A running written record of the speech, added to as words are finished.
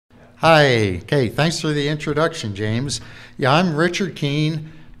Hi. Okay, thanks for the introduction, James. Yeah, I'm Richard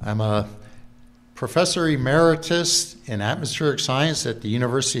Keene. I'm a professor emeritus in atmospheric science at the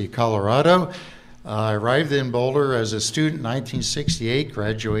University of Colorado. I arrived in Boulder as a student in 1968,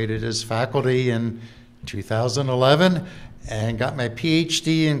 graduated as faculty in 2011, and got my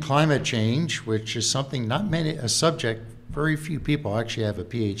PhD in climate change, which is something a subject very few people actually have a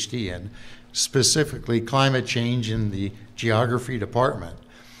PhD in, specifically climate change in the geography department.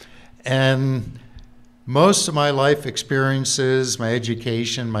 And most of my life experiences, my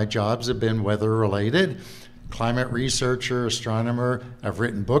education, my jobs have been weather related. Climate researcher, astronomer. I've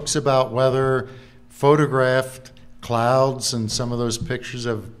written books about weather, photographed clouds, and some of those pictures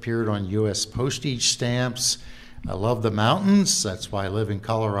have appeared on US postage stamps. I love the mountains. That's why I live in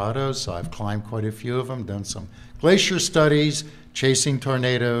Colorado, so I've climbed quite a few of them, done some glacier studies, chasing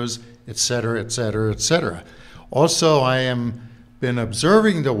tornadoes, et cetera, et cetera, et cetera. Also, I am been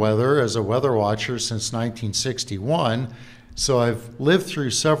observing the weather as a weather watcher since 1961, so I've lived through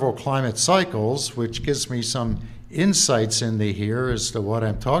several climate cycles, which gives me some insights into here as to what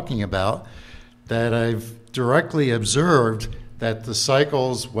I'm talking about, that I've directly observed that the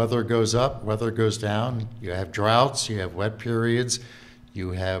cycles, weather goes up, weather goes down. You have droughts, you have wet periods,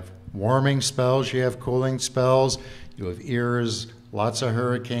 you have warming spells, you have cooling spells, you have years, lots of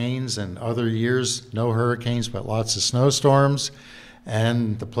hurricanes, and other years, no hurricanes, but lots of snowstorms.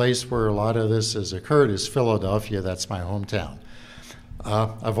 And the place where a lot of this has occurred is Philadelphia. That's my hometown.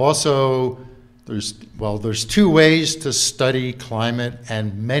 There's two ways to study climate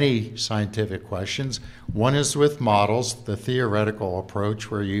and many scientific questions. One is with models, the theoretical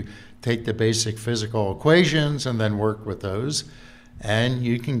approach, where you take the basic physical equations and then work with those, and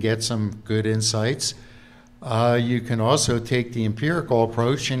you can get some good insights. You can also take the empirical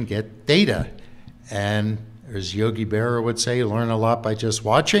approach and get data. And as Yogi Berra would say, learn a lot by just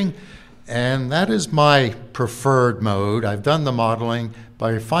watching. And that is my preferred mode. I've done the modeling,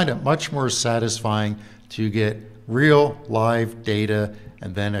 but I find it much more satisfying to get real live data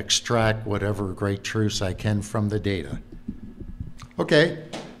and then extract whatever great truths I can from the data. Okay,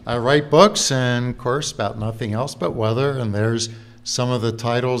 I write books, and of course, about nothing else but weather, and there's some of the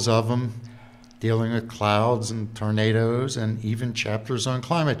titles of them, dealing with clouds and tornadoes, and even chapters on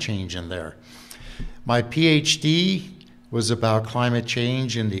climate change in there. My PhD was about climate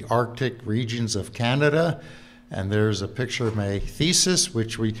change in the Arctic regions of Canada, and there's a picture of my thesis,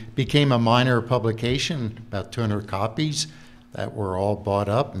 which became a minor publication, about 200 copies that were all bought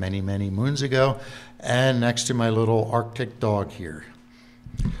up many, many moons ago, and next to my little Arctic dog here.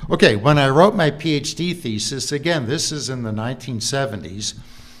 Okay, when I wrote my PhD thesis, again, this is in the 1970s,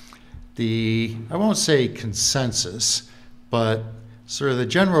 I won't say consensus, but sort of the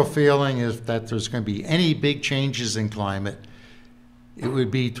general feeling is that there's going to be any big changes in climate, it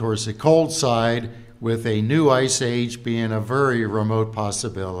would be towards the cold side, with a new ice age being a very remote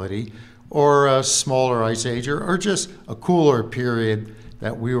possibility, or a smaller ice age, or just a cooler period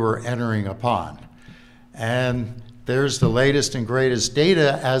that we were entering upon. And there's the latest and greatest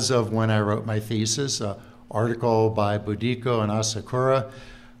data as of when I wrote my thesis, an article by Budiko and Asakura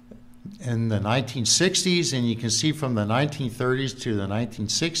in the 1960s, and you can see from the 1930s to the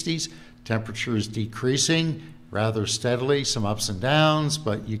 1960s, temperatures decreasing rather steadily, some ups and downs,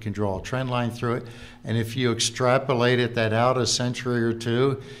 but you can draw a trend line through it. And if you extrapolated that out a century or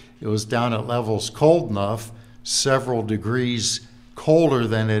two, it was down at levels cold enough, several degrees colder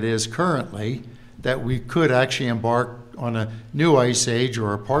than it is currently, that we could actually embark on a new ice age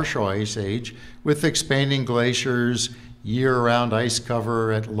or a partial ice age with expanding glaciers, year-round ice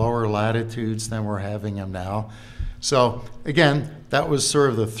cover at lower latitudes than we're having them now. So again, that was sort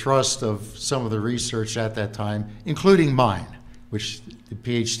of the thrust of some of the research at that time, including mine, which the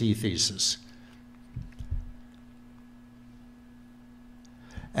PhD thesis.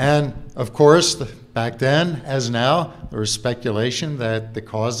 And of course, back then, as now, there was speculation that the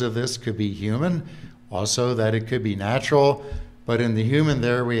cause of this could be human, also that it could be natural. But in the human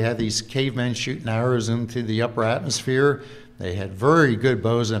there, we had these cavemen shooting arrows into the upper atmosphere. They had very good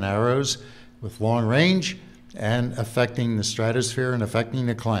bows and arrows with long range and affecting the stratosphere and affecting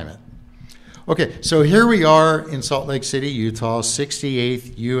the climate. Okay, so here we are in Salt Lake City, Utah,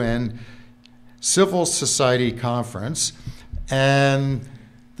 68th UN Civil Society Conference. And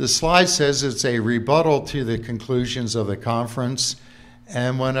the slide says it's a rebuttal to the conclusions of the conference.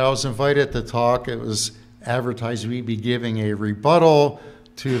 And when I was invited to talk, it was advertised we'd be giving a rebuttal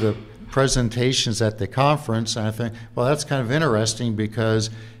to the presentations at the conference. And I think, well, that's kind of interesting because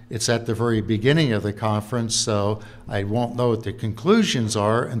it's at the very beginning of the conference, so I won't know what the conclusions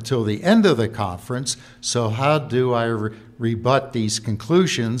are until the end of the conference. So how do I rebut these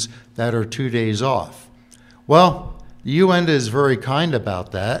conclusions that are 2 days off? Well, the UN is very kind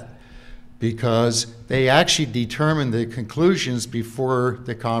about that, because they actually determined the conclusions before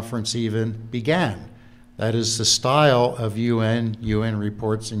the conference even began. That is the style of UN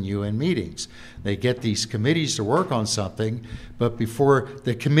reports and UN meetings. They get these committees to work on something, but before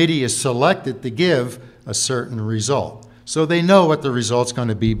the committee is selected to give a certain result. So they know what the result's going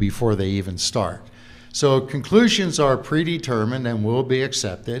to be before they even start. So conclusions are predetermined and will be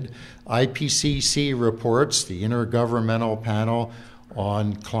accepted. IPCC reports, the Intergovernmental Panel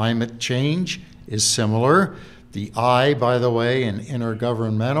on Climate Change, is similar. The I, by the way, in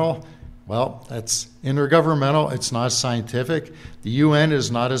intergovernmental, well, that's intergovernmental, it's not scientific. The UN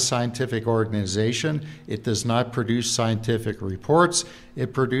is not a scientific organization. It does not produce scientific reports.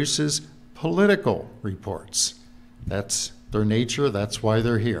 It produces political reports. That's their nature, that's why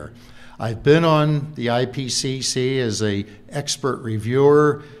they're here. I've been on the IPCC as an expert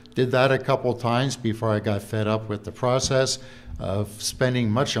reviewer, did that a couple times before I got fed up with the process of spending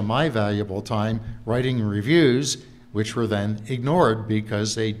much of my valuable time writing reviews, which were then ignored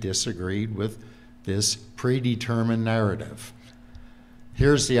because they disagreed with this predetermined narrative.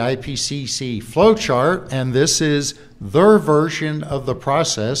 Here's the IPCC flowchart, and this is their version of the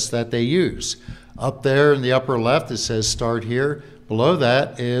process that they use. Up there in the upper left, it says start here. Below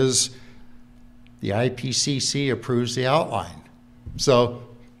that is the IPCC approves the outline. So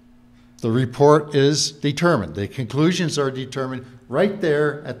the report is determined. The conclusions are determined right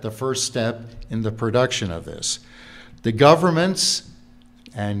there at the first step in the production of this. The governments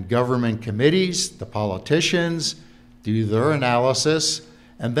and government committees, the politicians, do their analysis,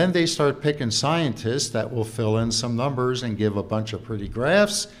 and then they start picking scientists that will fill in some numbers and give a bunch of pretty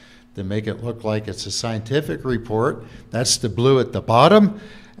graphs to make it look like it's a scientific report. That's the blue at the bottom.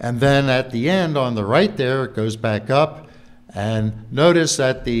 And then at the end, on the right there, it goes back up. And notice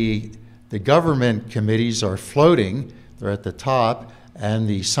that the government committees are floating. They're at the top. And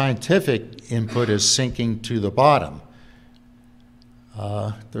the scientific input is sinking to the bottom.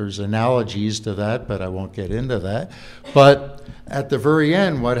 There's analogies to that, but I won't get into that. But at the very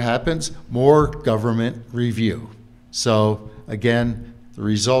end, what happens? More government review. So again, the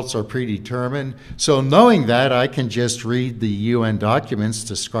results are predetermined. So knowing that, I can just read the UN documents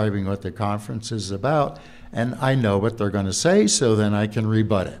describing what the conference is about, and I know what they're going to say, so then I can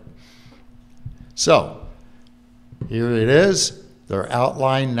rebut it. So here it is, their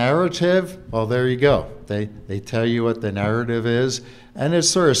outline narrative. Well, there you go. They tell you what the narrative is, and it's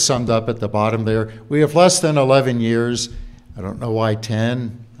sort of summed up at the bottom there. We have less than 11 years. I don't know why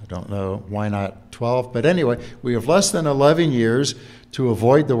 10. I don't know why not 12. But anyway, we have less than 11 years to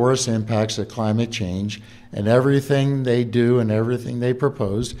avoid the worst impacts of climate change, and everything they do and everything they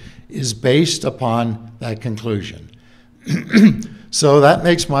propose is based upon that conclusion. So that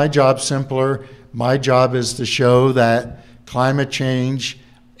makes my job simpler. My job is to show that climate change,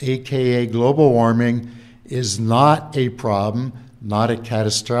 aka global warming, is not a problem, not a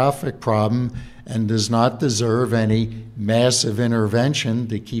catastrophic problem, and does not deserve any massive intervention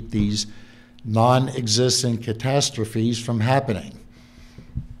to keep these non-existent catastrophes from happening.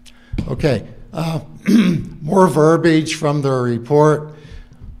 Okay, more verbiage from the report.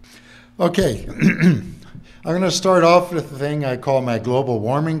 Okay, I'm going to start off with the thing I call my global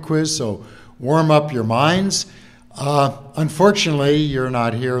warming quiz, so warm up your minds. Unfortunately, you're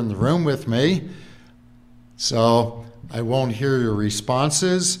not here in the room with me, so I won't hear your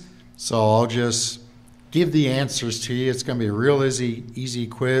responses, so I'll just give the answers to you. It's going to be a real easy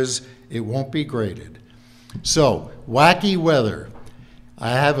quiz. It won't be graded. So, wacky weather.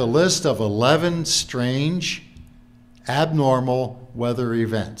 I have a list of 11 strange, abnormal weather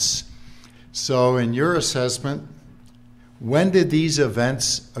events. So in your assessment, when did these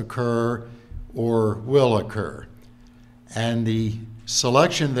events occur or will occur? And the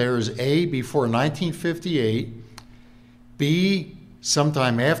selection there is A, before 1958, B,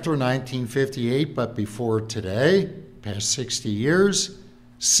 sometime after 1958 but before today, past 60 years,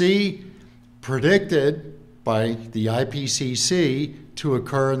 C, predicted by the IPCC to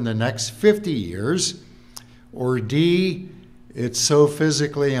occur in the next 50 years, or D, it's so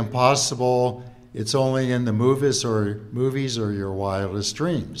physically impossible, it's only in the movies or your wildest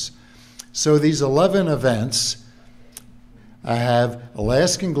dreams. So these 11 events, I have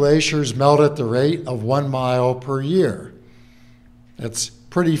Alaskan glaciers melt at the rate of 1 mile per year. That's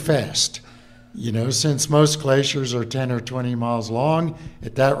pretty fast. You know, since most glaciers are 10 or 20 miles long,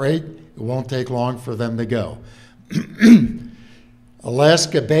 at that rate, it won't take long for them to go.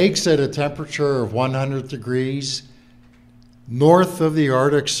 Alaska bakes at a temperature of 100 degrees north of the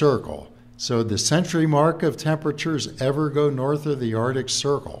Arctic Circle. So the century mark of temperatures ever go north of the Arctic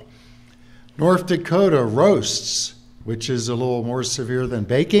Circle. North Dakota roasts, which is a little more severe than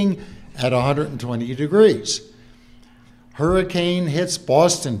baking, at 120 degrees. Hurricane hits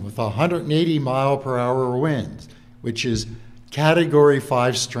Boston with 180 mile per hour winds, which is Category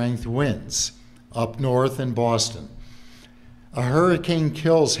 5 strength winds up north in Boston. A hurricane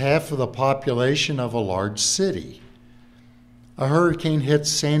kills half of the population of a large city. A hurricane hits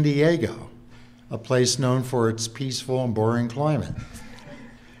San Diego, a place known for its peaceful and boring climate.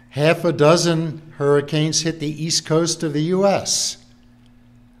 Half a dozen hurricanes hit the east coast of the U.S.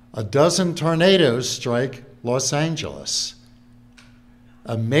 A dozen tornadoes strike Los Angeles.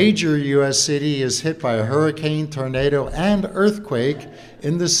 A major U.S. city is hit by a hurricane, tornado, and earthquake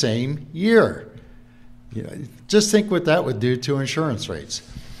in the same year. You know, just think what that would do to insurance rates.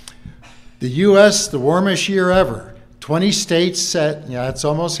 The U.S., the warmest year ever. 20 states set, that's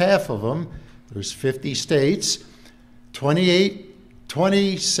almost half of them. There's 50 states. 20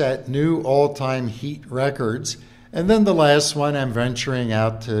 set new all-time heat records. And then the last one, I'm venturing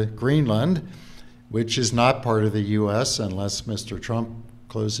out to Greenland, which is not part of the U.S. unless Mr. Trump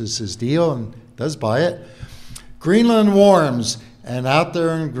closes his deal and does buy it. Greenland warms, and out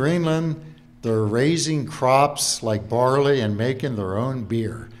there in Greenland, they're raising crops like barley and making their own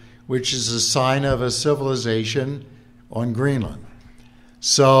beer, which is a sign of a civilization on Greenland.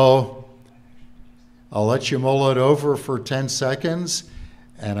 So I'll let you mull it over for 10 seconds,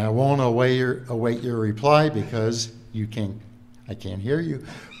 and I won't await your reply because I can't hear you.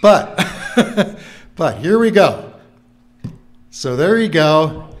 But, but here we go. So there you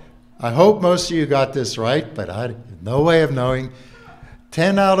go. I hope most of you got this right, but I have no way of knowing.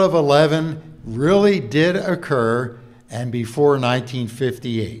 10 out of 11 really did occur and before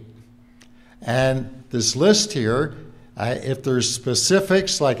 1958. And this list here, if there's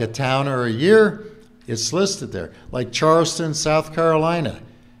specifics like a town or a year, it's listed there. Like Charleston, South Carolina,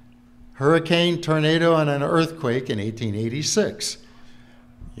 hurricane, tornado, and an earthquake in 1886.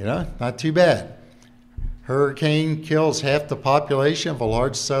 Not too bad. Hurricane kills half the population of a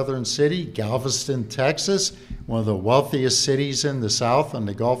large southern city, Galveston, Texas, one of the wealthiest cities in the South on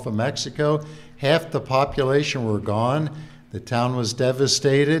the Gulf of Mexico. Half the population were gone. The town was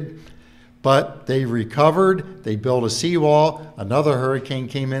devastated, but they recovered. They built a seawall. Another hurricane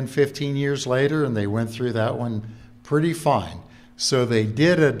came in 15 years later, and they went through that one pretty fine. So they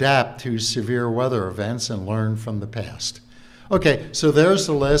did adapt to severe weather events and learn from the past. Okay, so there's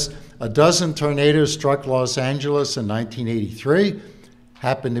the list. A dozen tornadoes struck Los Angeles in 1983.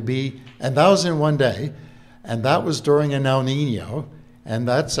 Happened to be, and that was in one day, and that was during an El Nino. And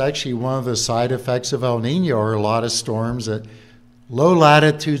that's actually one of the side effects of El Nino, are a lot of storms at low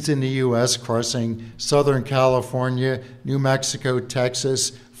latitudes in the U.S. crossing Southern California, New Mexico,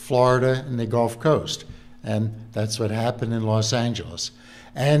 Texas, Florida, and the Gulf Coast. And that's what happened in Los Angeles.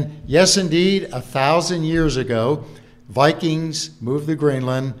 And yes, indeed, 1,000 years ago, Vikings moved to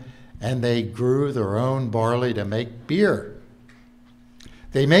Greenland, and they grew their own barley to make beer.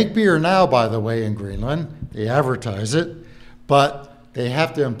 They make beer now, by the way, in Greenland. They advertise it, but they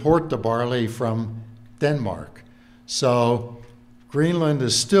have to import the barley from Denmark. So Greenland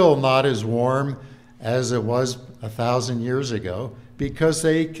is still not as warm as it was 1,000 years ago because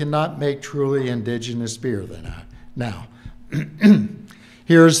they cannot make truly indigenous beer now.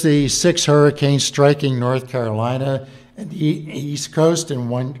 Here's the 6 hurricanes striking North Carolina and the East Coast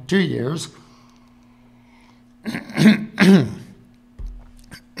in 2 years.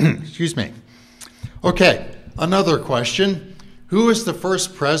 Excuse me. Okay, another question. Who was the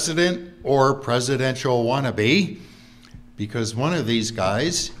first president or presidential wannabe? Because one of these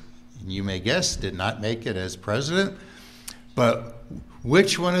guys, and you may guess, did not make it as president. But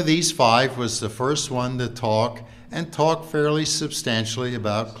which one of these 5 was the first one to talk fairly substantially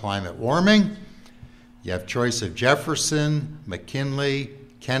about climate warming? You have choice of Jefferson, McKinley,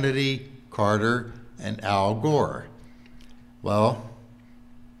 Kennedy, Carter, and Al Gore. Well,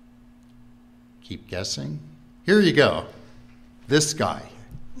 keep guessing. Here you go. This guy.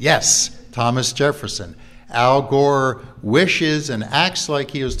 Yes, Thomas Jefferson. Al Gore wishes and acts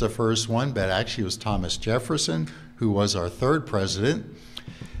like he was the first one, but actually it was Thomas Jefferson, who was our 3rd president.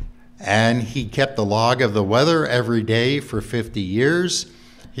 And he kept a log of the weather every day for 50 years.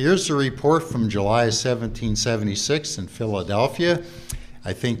 Here's a report from July 1776 in Philadelphia.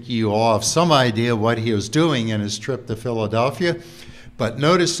 I think you all have some idea what he was doing in his trip to Philadelphia. But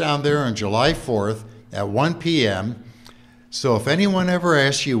notice down there on July 4th at 1 p.m., So if anyone ever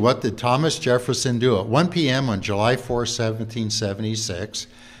asks you what did Thomas Jefferson do at 1 p.m. on July 4, 1776,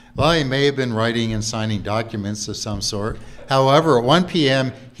 well, he may have been writing and signing documents of some sort. However, at 1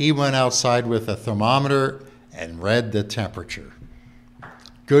 p.m., he went outside with a thermometer and read the temperature.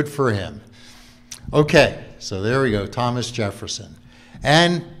 Good for him. Okay, so there we go, Thomas Jefferson.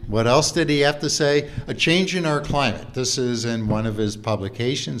 And what else did he have to say? A change in our climate. This is in one of his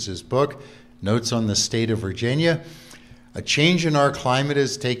publications, his book, Notes on the State of Virginia. A change in our climate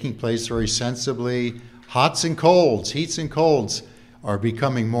is taking place very sensibly. Heats and colds are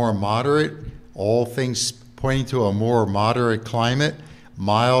becoming more moderate. All things pointing to a more moderate climate,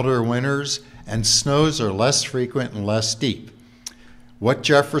 milder winters, and snows are less frequent and less deep. What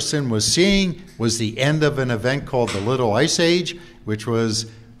Jefferson was seeing was the end of an event called the Little Ice Age, which was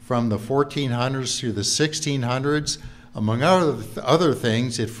from the 1400s through the 1600s. Among other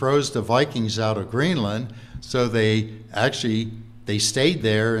things, it froze the Vikings out of Greenland, so they stayed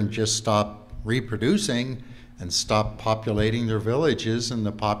there and just stopped reproducing and stopped populating their villages, and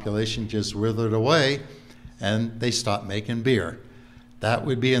the population just withered away, and they stopped making beer. That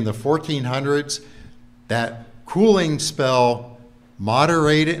would be in the 1400s. That cooling spell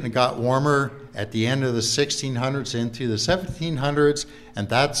moderated and it got warmer at the end of the 1600s into the 1700s, and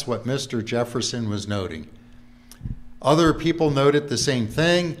that's what Mr. Jefferson was noting. Other people noted the same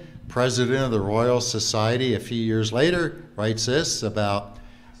thing. President of the Royal Society a few years later writes this about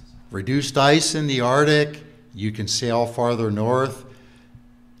reduced ice in the Arctic. You can sail farther north,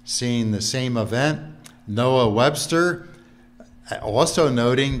 seeing the same event. Noah Webster also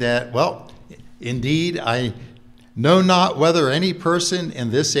noting that, well, indeed, I know not whether any person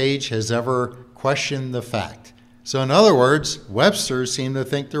in this age has ever questioned the fact. So in other words, Webster seemed to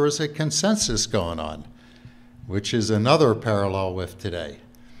think there was a consensus going on, which is another parallel with today.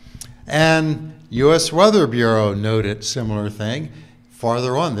 And U.S. Weather Bureau noted similar thing.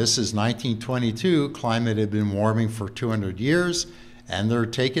 Farther on, this is 1922, climate had been warming for 200 years, and they're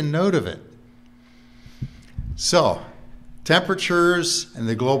taking note of it. So, temperatures and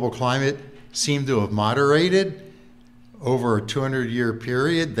the global climate seem to have moderated over a 200-year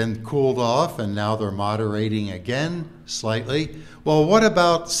period, then cooled off, and now they're moderating again slightly. Well, what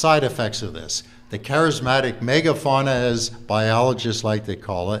about side effects of this? The charismatic megafauna, as biologists like to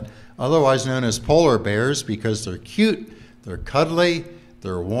call it, otherwise known as polar bears, because they're cute, they're cuddly,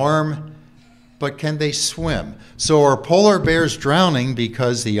 they're warm, but can they swim? So are polar bears drowning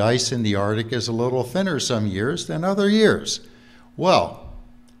because the ice in the Arctic is a little thinner some years than other years? Well,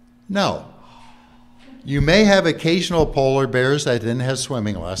 no. You may have occasional polar bears that didn't have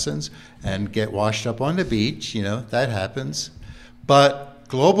swimming lessons and get washed up on the beach, that happens. But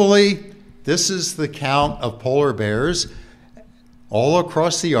globally, this is the count of polar bears all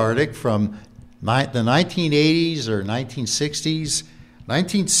across the Arctic from the 1980s or 1960s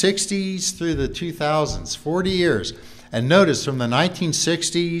through the 2000s, 40 years. And notice from the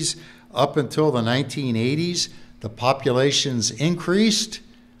 1960s up until the 1980s, the populations increased.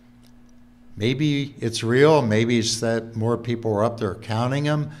 Maybe it's real, maybe it's that more people are up there counting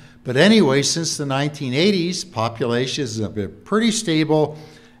them. But anyway, since the 1980s, populations have been pretty stable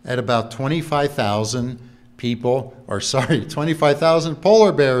at about 25,000 25,000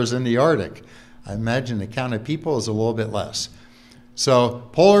 polar bears in the Arctic. I imagine the count of people is a little bit less. So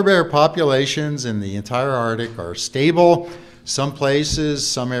polar bear populations in the entire Arctic are stable. Some places,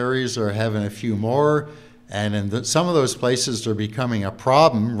 some areas are having a few more, and in some of those places they're becoming a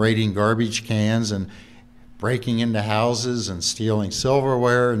problem, raiding garbage cans and breaking into houses and stealing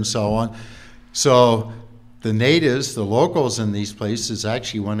silverware and so on. So the natives, the locals in these places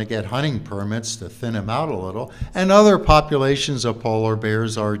actually want to get hunting permits to thin them out a little. And other populations of polar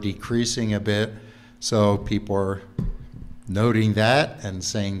bears are decreasing a bit. So people are noting that and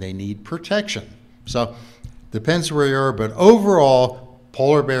saying they need protection. So depends where you are, but overall,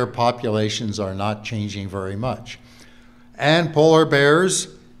 polar bear populations are not changing very much. And polar bears,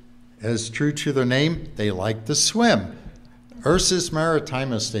 as true to their name, they like to swim. Ursus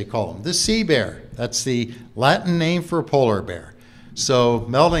maritimus, they call them, the sea bear. That's the Latin name for polar bear. So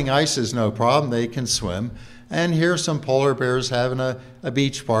melting ice is no problem, they can swim. And here's some polar bears having a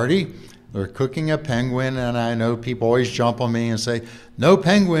beach party. They're cooking a penguin, and I know people always jump on me and say, no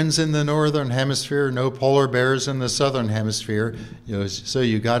penguins in the northern hemisphere, no polar bears in the southern hemisphere. So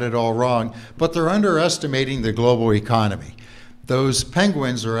you got it all wrong. But they're underestimating the global economy. Those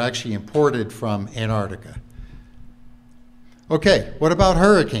penguins are actually imported from Antarctica. Okay, what about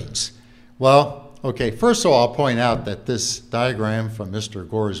hurricanes? Well, okay, first of all, I'll point out that this diagram from Mr.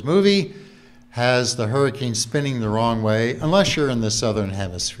 Gore's movie has the hurricane spinning the wrong way, unless you're in the southern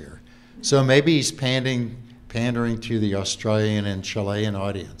hemisphere. So maybe he's painting pandering to the Australian and Chilean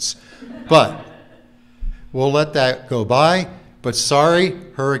audience. But we'll let that go by. But sorry,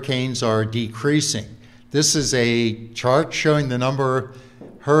 hurricanes are decreasing. This is a chart showing the number of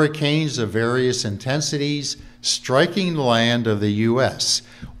hurricanes of various intensities striking the land of the U.S.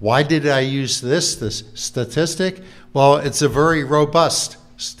 Why did I use this statistic? Well, it's a very robust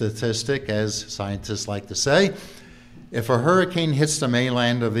statistic, as scientists like to say. If a hurricane hits the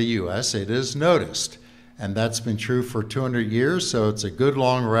mainland of the U.S., it is noticed. And that's been true for 200 years, so it's a good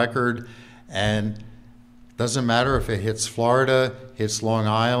long record. And it doesn't matter if it hits Florida, hits Long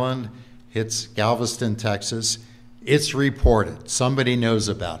Island, hits Galveston, Texas, it's reported. Somebody knows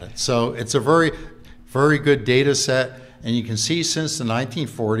about it. So it's a very, very good data set. And you can see since the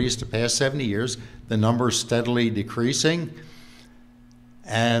 1940s, the past 70 years, the number's steadily decreasing.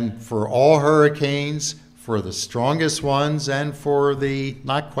 And for all hurricanes, for the strongest ones and for the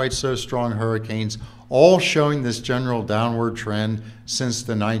not quite so strong hurricanes, all showing this general downward trend since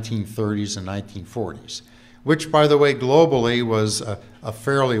the 1930s and 1940s, which, by the way, globally was a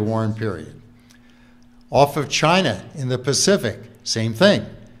fairly warm period. Off of China in the Pacific, same thing.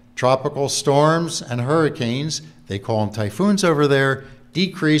 Tropical storms and hurricanes, they call them typhoons over there,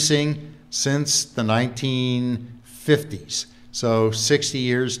 decreasing since the 1950s. So 60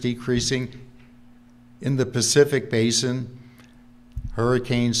 years decreasing. In the Pacific Basin,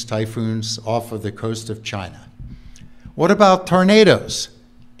 hurricanes, typhoons off of the coast of China. What about tornadoes?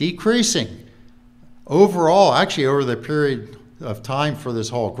 Decreasing. Overall, actually over the period of time for this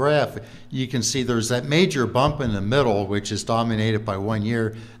whole graph, you can see there's that major bump in the middle, which is dominated by 1 year,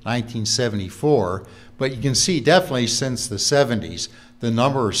 1974. But you can see definitely since the 70s, the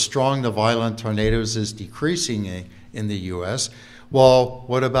number of strong to violent tornadoes is decreasing in the U.S. Well,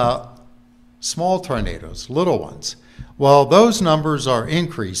 what about small tornadoes, little ones? Well, those numbers are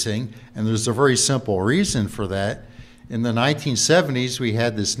increasing, and there's a very simple reason for that. In the 1970s, we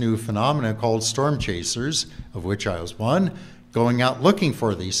had this new phenomenon called storm chasers, of which I was one, going out looking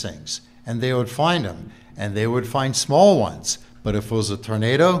for these things. And they would find them, and they would find small ones. But if it was a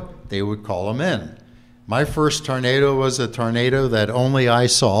tornado, they would call them in. My first tornado was a tornado that only I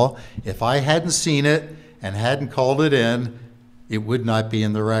saw. If I hadn't seen it and hadn't called it in, it would not be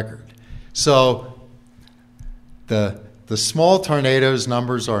in the record. So the small tornadoes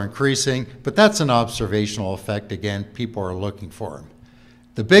numbers are increasing, but that's an observational effect. Again, people are looking for them.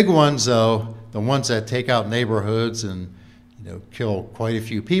 The big ones, though, the ones that take out neighborhoods and kill quite a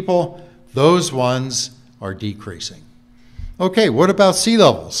few people, those ones are decreasing. Okay, what about sea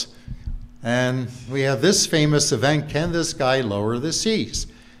levels? And we have this famous event, can this guy lower the seas?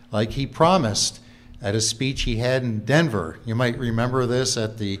 Like he promised at a speech he had in Denver. You might remember this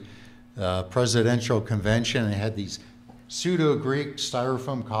at the presidential convention. They had these pseudo-Greek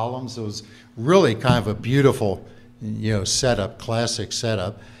styrofoam columns. It was really kind of a beautiful, setup, classic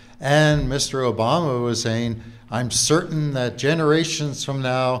setup. And Mr. Obama was saying, I'm certain that generations from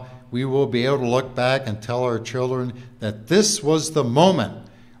now, we will be able to look back and tell our children that this was the moment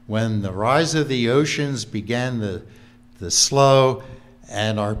when the rise of the oceans began to slow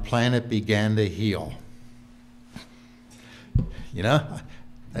and our planet began to heal.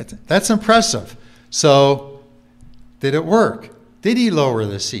 That's impressive. So, did it work? Did he lower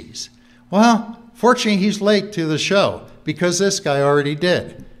the seas? Well, fortunately, he's late to the show because this guy already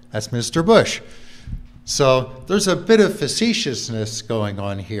did. That's Mr. Bush. So, there's a bit of facetiousness going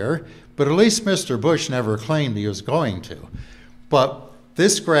on here, but at least Mr. Bush never claimed he was going to. But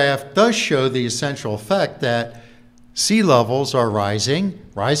this graph does show the essential fact that sea levels are rising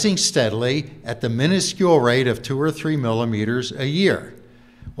steadily at the minuscule rate of 2 or 3 millimeters a year.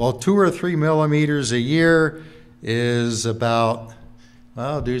 Well, 2 or 3 millimeters a year is about,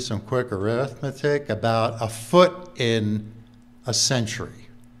 well, I'll do some quick arithmetic, about a foot in a century.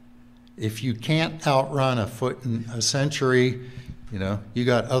 If you can't outrun a foot in a century, you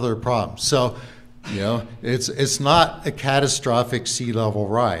got other problems. So, it's not a catastrophic sea level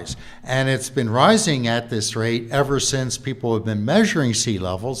rise. And it's been rising at this rate ever since people have been measuring sea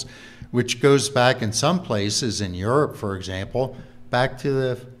levels, which goes back in some places in Europe, for example, back to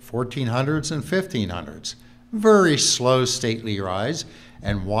the 1400s and 1500s. Very slow, stately rise.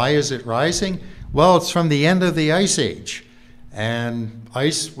 And why is it rising? Well, it's from the end of the Ice Age. And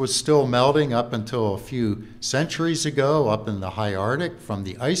ice was still melting up until a few centuries ago, up in the high Arctic from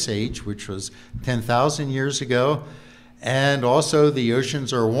the Ice Age, which was 10,000 years ago. And also the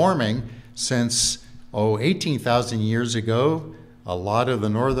oceans are warming since, 18,000 years ago. A lot of the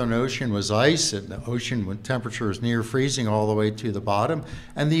Northern Ocean was ice, and the ocean when temperature was near freezing all the way to the bottom.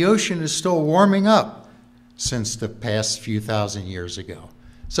 And the ocean is still warming up since the past few thousand years ago.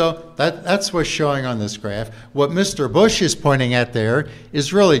 So that's what's showing on this graph. What Mr. Bush is pointing at there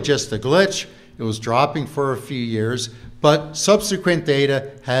is really just a glitch. It was dropping for a few years, but subsequent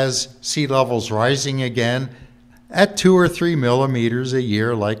data has sea levels rising again at 2 or 3 millimeters a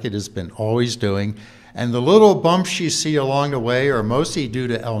year, like it has been always doing. And the little bumps you see along the way are mostly due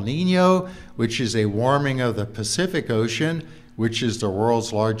to El Nino, which is a warming of the Pacific Ocean, which is the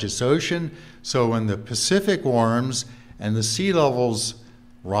world's largest ocean. So when the Pacific warms and the sea levels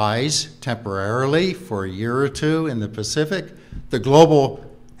rise temporarily for a year or two in the Pacific, the global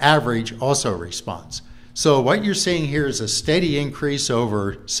average also responds. So what you're seeing here is a steady increase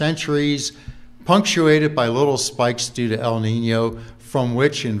over centuries, punctuated by little spikes due to El Nino, from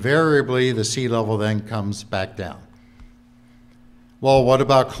which invariably the sea level then comes back down. Well, what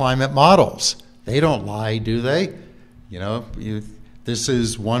about climate models? They don't lie, do they? You know, this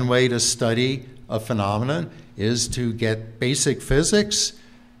is one way to study a phenomenon, is to get basic physics,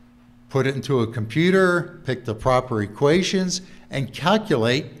 put it into a computer, pick the proper equations, and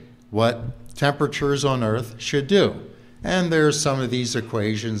calculate what temperatures on Earth should do. And there's some of these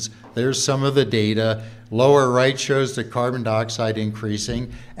equations, there's some of the data. Lower right shows the carbon dioxide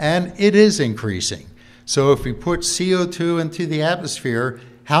increasing, and it is increasing. So if we put CO2 into the atmosphere,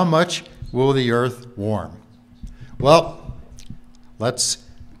 how much will the Earth warm? Well, let's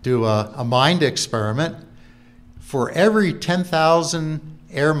do a mind experiment. For every 10,000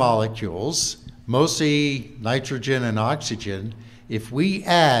 air molecules, mostly nitrogen and oxygen, if we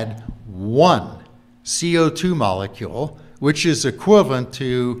add 1 CO2 molecule, which is equivalent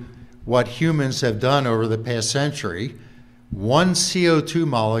to what humans have done over the past century, 1 CO2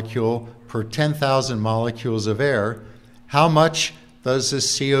 molecule per 10,000 molecules of air, how much does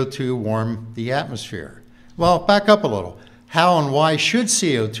this CO2 warm the atmosphere? Well, back up a little. How and why should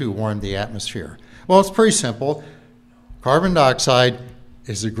CO2 warm the atmosphere? Well, it's pretty simple. Carbon dioxide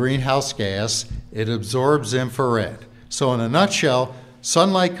is a greenhouse gas. It absorbs infrared. So in a nutshell,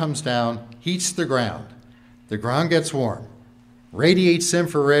 sunlight comes down, heats the ground. The ground gets warm, radiates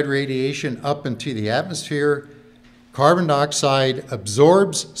infrared radiation up into the atmosphere. Carbon dioxide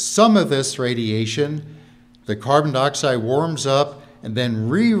absorbs some of this radiation. The carbon dioxide warms up and then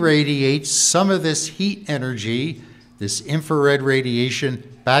re-radiates some of this heat energy, this infrared radiation,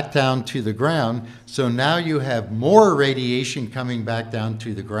 back down to the ground. So now you have more radiation coming back down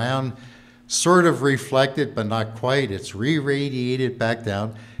to the ground, sort of reflected, but not quite. It's re-radiated back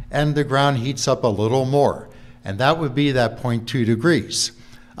down, and the ground heats up a little more. And that would be that 0.2 degrees.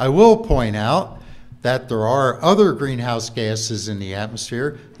 I will point out that there are other greenhouse gases in the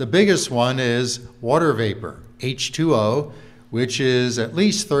atmosphere. The biggest one is water vapor, H2O, which is at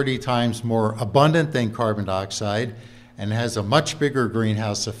least 30 times more abundant than carbon dioxide and has a much bigger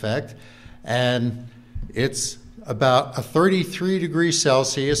greenhouse effect. And it's about a 33 degrees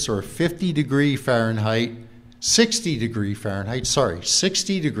Celsius or 50 degree Fahrenheit, 60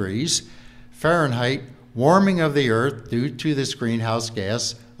 degrees Fahrenheit warming of the Earth due to this greenhouse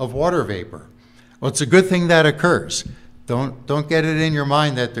gas of water vapor. Well, it's a good thing that occurs. Don't get it in your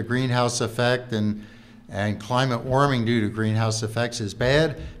mind that the greenhouse effect and climate warming due to greenhouse effects is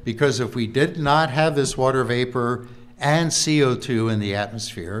bad, because if we did not have this water vapor and CO2 in the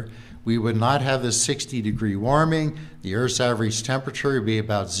atmosphere, we would not have this 60 degree warming. The Earth's average temperature would be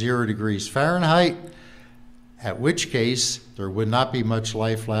about 0 degrees Fahrenheit, at which case there would not be much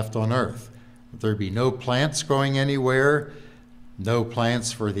life left on Earth. There'd be no plants growing anywhere, no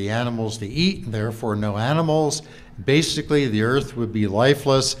plants for the animals to eat, and therefore no animals. Basically, the Earth would be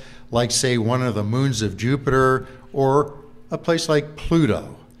lifeless, like, say, one of the moons of Jupiter or a place like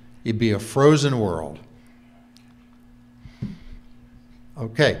Pluto. It'd be a frozen world.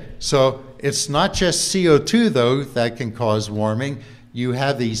 Okay, so it's not just CO2, though, that can cause warming. You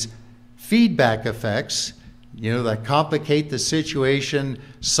have these feedback effects, that complicate the situation.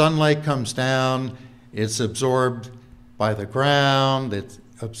 Sunlight comes down, it's absorbed by the ground, it's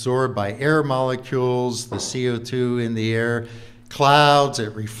absorbed by air molecules, the CO2 in the air. Clouds,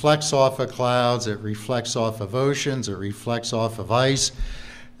 it reflects off of clouds, it reflects off of oceans, it reflects off of ice.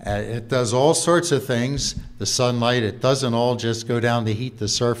 It does all sorts of things. The sunlight, it doesn't all just go down to heat the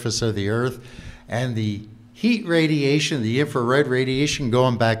surface of the Earth. And the heat radiation, the infrared radiation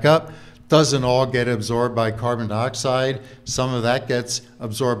going back up, doesn't all get absorbed by carbon dioxide. Some of that gets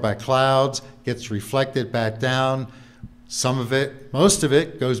absorbed by clouds, gets reflected back down. Some of it, most of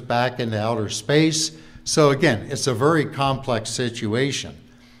it, goes back into outer space. So again, it's a very complex situation.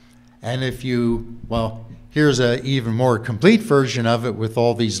 And if here's an even more complete version of it with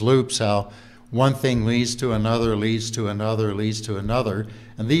all these loops, how one thing leads to another, leads to another, leads to another.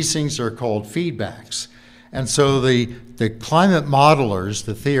 And these things are called feedbacks. And so the climate modelers,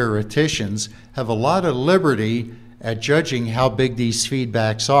 the theoreticians, have a lot of liberty at judging how big these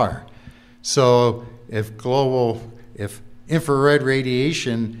feedbacks are. So if infrared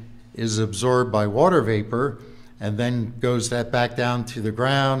radiation is absorbed by water vapor and then goes that back down to the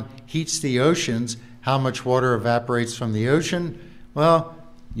ground, heats the oceans, how much water evaporates from the ocean? Well,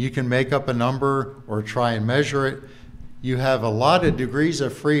 you can make up a number or try and measure it. You have a lot of degrees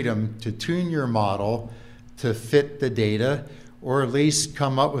of freedom to tune your model to fit the data, or at least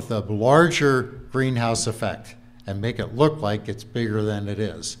come up with a larger greenhouse effect and make it look like it's bigger than it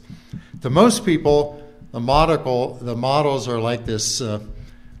is. To most people, the models are like this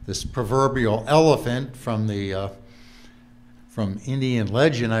proverbial elephant from Indian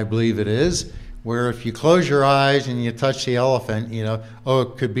legend, I believe it is, where if you close your eyes and you touch the elephant, you know, oh,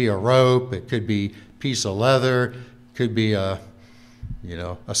 it could be a rope, it could be a piece of leather, it could be a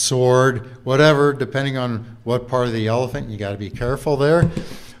sword, whatever, depending on what part of the elephant. You got to be careful there.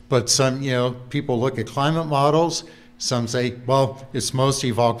 But some, people look at climate models. Some say, well, it's mostly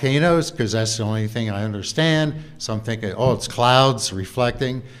volcanoes because that's the only thing I understand. Some think, oh, it's clouds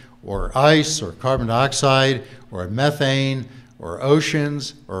reflecting, or ice, or carbon dioxide, or methane, or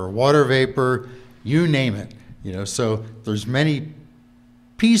oceans, or water vapor, you name it. So there's many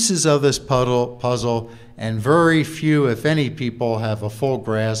pieces of this puzzle, and very few, if any, people have a full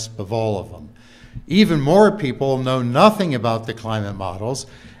grasp of all of them. Even more people know nothing about the climate models,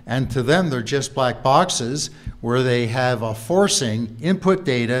 and to them they're just black boxes where they have a forcing input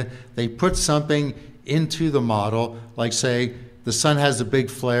data. They put something into the model, like say the sun has a big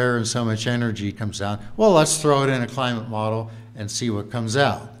flare and so much energy comes down. Well, let's throw it in a climate model and see what comes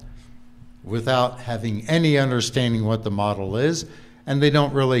out, without having any understanding what the model is, and they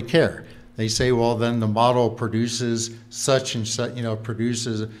don't really care. They say, well, then the model produces such and such,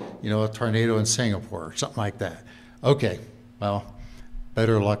 produces, a tornado in Singapore or something like that. Okay, well,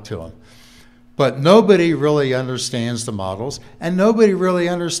 better luck to them. But nobody really understands the models, and nobody really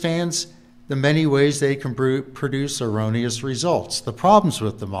understands the many ways they can produce erroneous results, the problems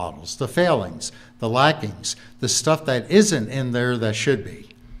with the models, the failings, the lackings, the stuff that isn't in there that should be.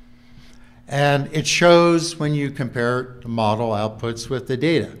 And it shows when you compare the model outputs with the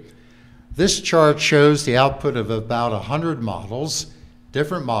data. This chart shows the output of about 100 models,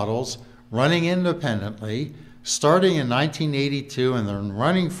 different models, running independently, starting in 1982 and then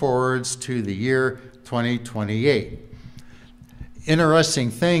running forwards to the year 2028.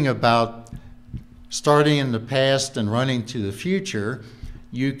 Interesting thing about starting in the past and running to the future,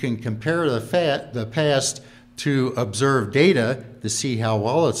 you can compare the past to observed data to see how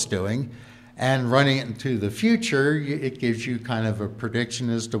well it's doing, and running it into the future, it gives you kind of a prediction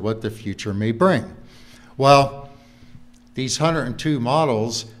as to what the future may bring. Well, these 102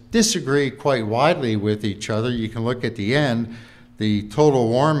 models disagree quite widely with each other. You can look at the end. The total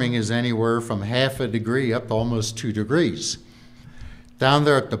warming is anywhere from half a degree up to almost 2 degrees. Down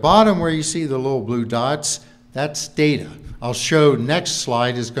there at the bottom where you see the little blue dots, that's data. I'll show next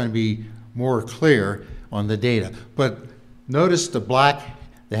slide is going to be more clear on the data. But notice the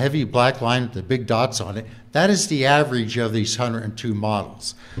heavy black line with the big dots on it. That is the average of these 102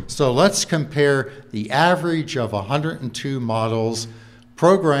 models. So let's compare the average of 102 models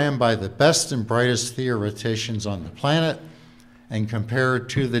programmed by the best and brightest theoreticians on the planet and compare it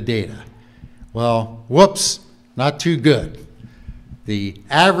to the data. Well, whoops, not too good. The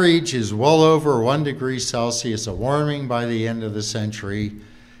average is well over 1 degree Celsius of warming by the end of the century.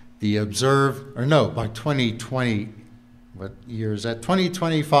 By 2020, what year is that?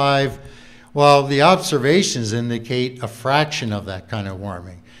 2025. Well, the observations indicate a fraction of that kind of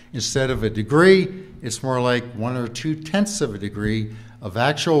warming. Instead of a degree, it's more like 1 or 2/10 of a degree of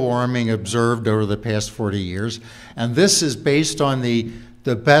actual warming observed over the past 40 years. And this is based on the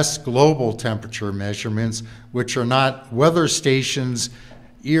best global temperature measurements, which are not weather stations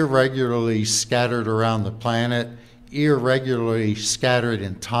irregularly scattered around the planet, irregularly scattered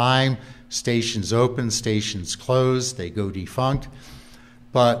in time. Stations open, stations close, they go defunct.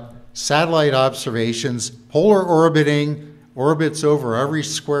 But satellite observations, polar orbiting, orbits over every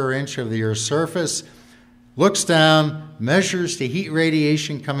square inch of the Earth's surface, looks down, measures the heat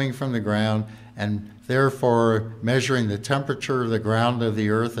radiation coming from the ground, and therefore measuring the temperature of the ground of the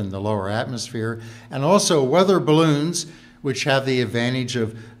Earth and the lower atmosphere, and also weather balloons, which have the advantage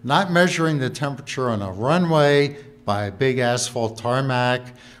of not measuring the temperature on a runway by a big asphalt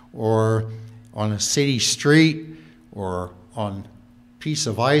tarmac or on a city street or on a piece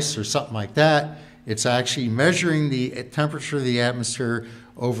of ice or something like that. It's actually measuring the temperature of the atmosphere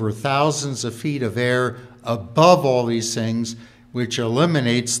over thousands of feet of air above all these things, which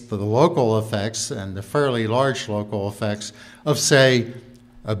eliminates the local effects and the fairly large local effects of, say,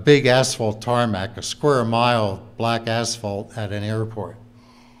 a big asphalt tarmac, a square mile black asphalt at an airport.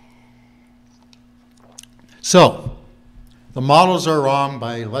 So, the models are wrong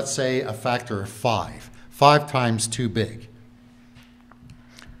by, let's say, a factor of 5. 5 times too big.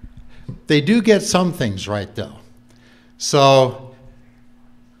 They do get some things right, though. So,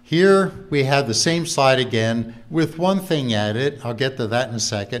 here we have the same slide again with one thing added. I'll get to that in a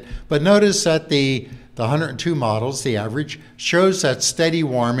second. But notice that the 102 models, the average, shows that steady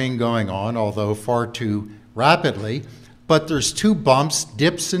warming going on, although far too rapidly. But there's 2 bumps,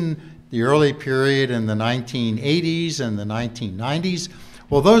 dips in the early period in the 1980s and the 1990s.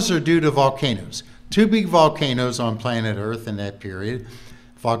 Well, those are due to volcanoes. 2 big volcanoes on planet Earth in that period.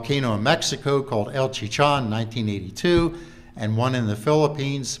 Volcano in Mexico called El Chichon, 1982, and one in the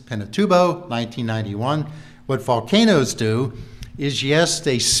Philippines, Pinatubo, 1991. What volcanoes do is, yes,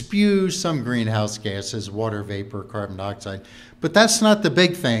 they spew some greenhouse gases, water vapor, carbon dioxide, but that's not the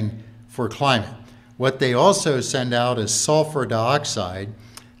big thing for climate. What they also send out is sulfur dioxide,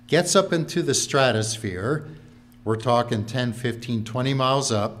 gets up into the stratosphere. We're talking 10, 15, 20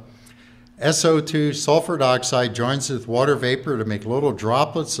 miles up. SO2, sulfur dioxide, joins with water vapor to make little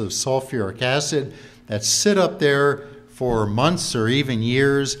droplets of sulfuric acid that sit up there for months or even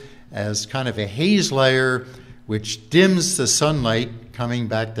years as kind of a haze layer which dims the sunlight coming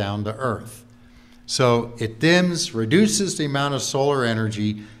back down to Earth. So it dims, reduces the amount of solar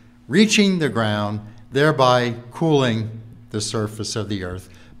energy reaching the ground, thereby cooling the surface of the Earth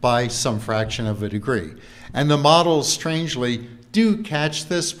by some fraction of a degree. And the models, strangely, do catch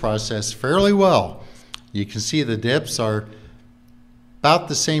this process fairly well. You can see the dips are about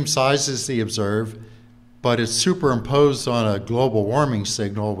the same size as the observed, but it's superimposed on a global warming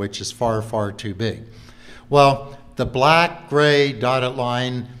signal, which is far, far too big. Well, the black-gray dotted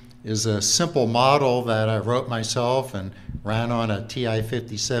line is a simple model that I wrote myself and ran on a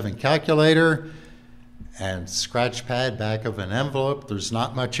TI-57 calculator and scratch pad back of an envelope. There's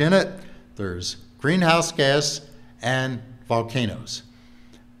not much in it. There's greenhouse gas and volcanoes.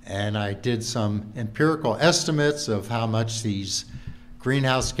 And I did some empirical estimates of how much these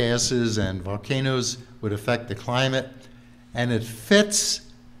greenhouse gases and volcanoes would affect the climate, and it fits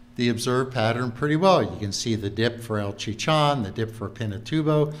the observed pattern pretty well. You can see the dip for El Chichon, the dip for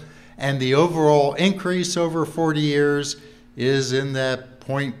Pinatubo, and the overall increase over 40 years is in that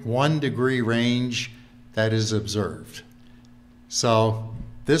 0.1 degree range that is observed. So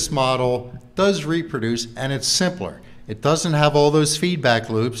this model does reproduce, and it's simpler. It doesn't have all those feedback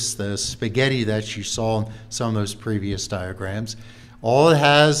loops, the spaghetti that you saw in some of those previous diagrams. All it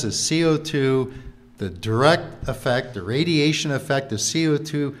has is CO2, the direct effect, the radiation effect of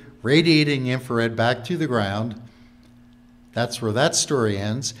CO2 radiating infrared back to the ground. That's where that story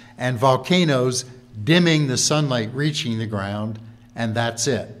ends. And volcanoes dimming the sunlight reaching the ground, and that's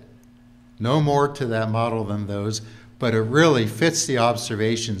it. No more to that model than those, but it really fits the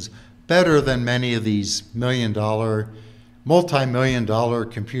observations better than many of these multi-million-dollar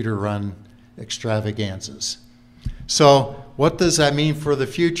computer-run extravaganzas. So what does that mean for the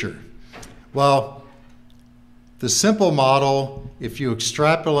future? Well, the simple model, if you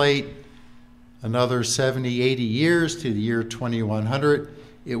extrapolate another 70, 80 years to the year 2100,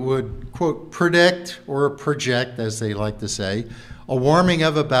 it would, quote, predict or project, as they like to say, a warming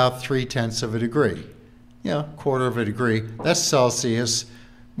of about 0.3 of a degree. You know, 1/4 of a degree. That's Celsius,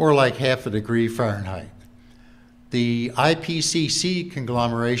 more like 1/2 a degree Fahrenheit. The IPCC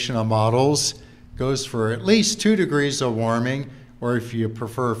conglomeration of models goes for at least 2 degrees of warming, or if you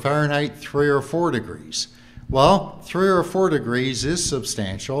prefer Fahrenheit, 3 or 4 degrees. Well, 3 or 4 degrees is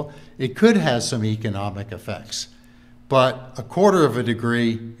substantial. It could have some economic effects, but 1/4 of a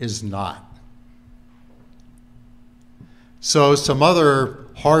degree is not. So some other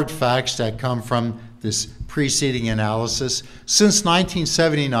hard facts that come from this preceding analysis. Since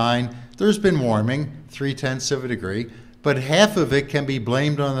 1979, there's been warming, 0.3 of a degree, but half of it can be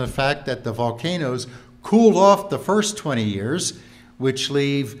blamed on the fact that the volcanoes cooled off the first 20 years, which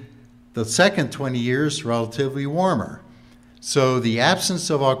leave the second 20 years relatively warmer. So the absence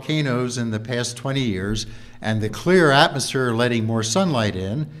of volcanoes in the past 20 years and the clear atmosphere letting more sunlight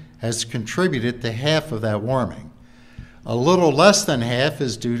in has contributed to half of that warming. A little less than half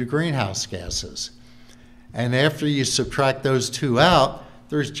is due to greenhouse gases. And after you subtract those 2 out,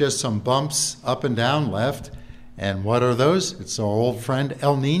 there's just some bumps up and down left. And what are those? It's our old friend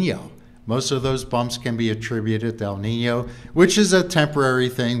El Nino. Most of those bumps can be attributed to El Nino, which is a temporary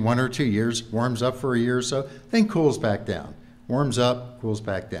thing, 1 or 2 years, warms up for a year or so, then cools back down. Warms up, cools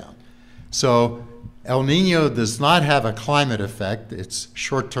back down. So El Nino does not have a climate effect, it's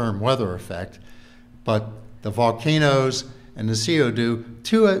short-term weather effect, but the volcanoes and the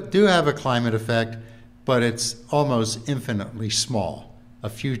CO2 do have a climate effect, but it's almost infinitely small, a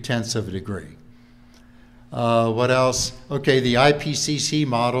few tenths of a degree. What else? Okay, the IPCC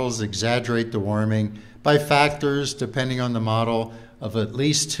models exaggerate the warming by factors, depending on the model, of at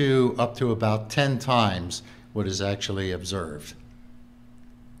least 2 up to about 10 times what is actually observed.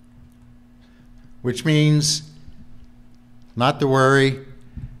 Which means, not to worry,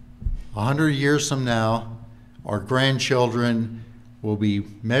 100 years from now, our grandchildren will be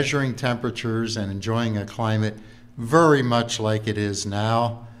measuring temperatures and enjoying a climate very much like it is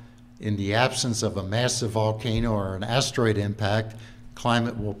now. In the absence of a massive volcano or an asteroid impact,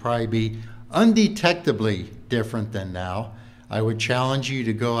 climate will probably be undetectably different than now. I would challenge you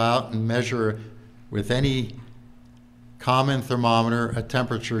to go out and measure with any common thermometer a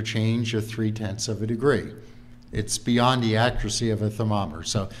temperature change of 0.3 of a degree. It's beyond the accuracy of a thermometer,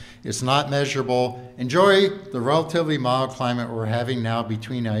 so it's not measurable. Enjoy the relatively mild climate we're having now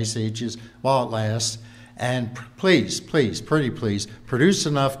between ice ages while it lasts, and please, please, pretty please, produce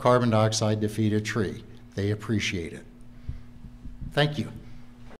enough carbon dioxide to feed a tree. They appreciate it. Thank you.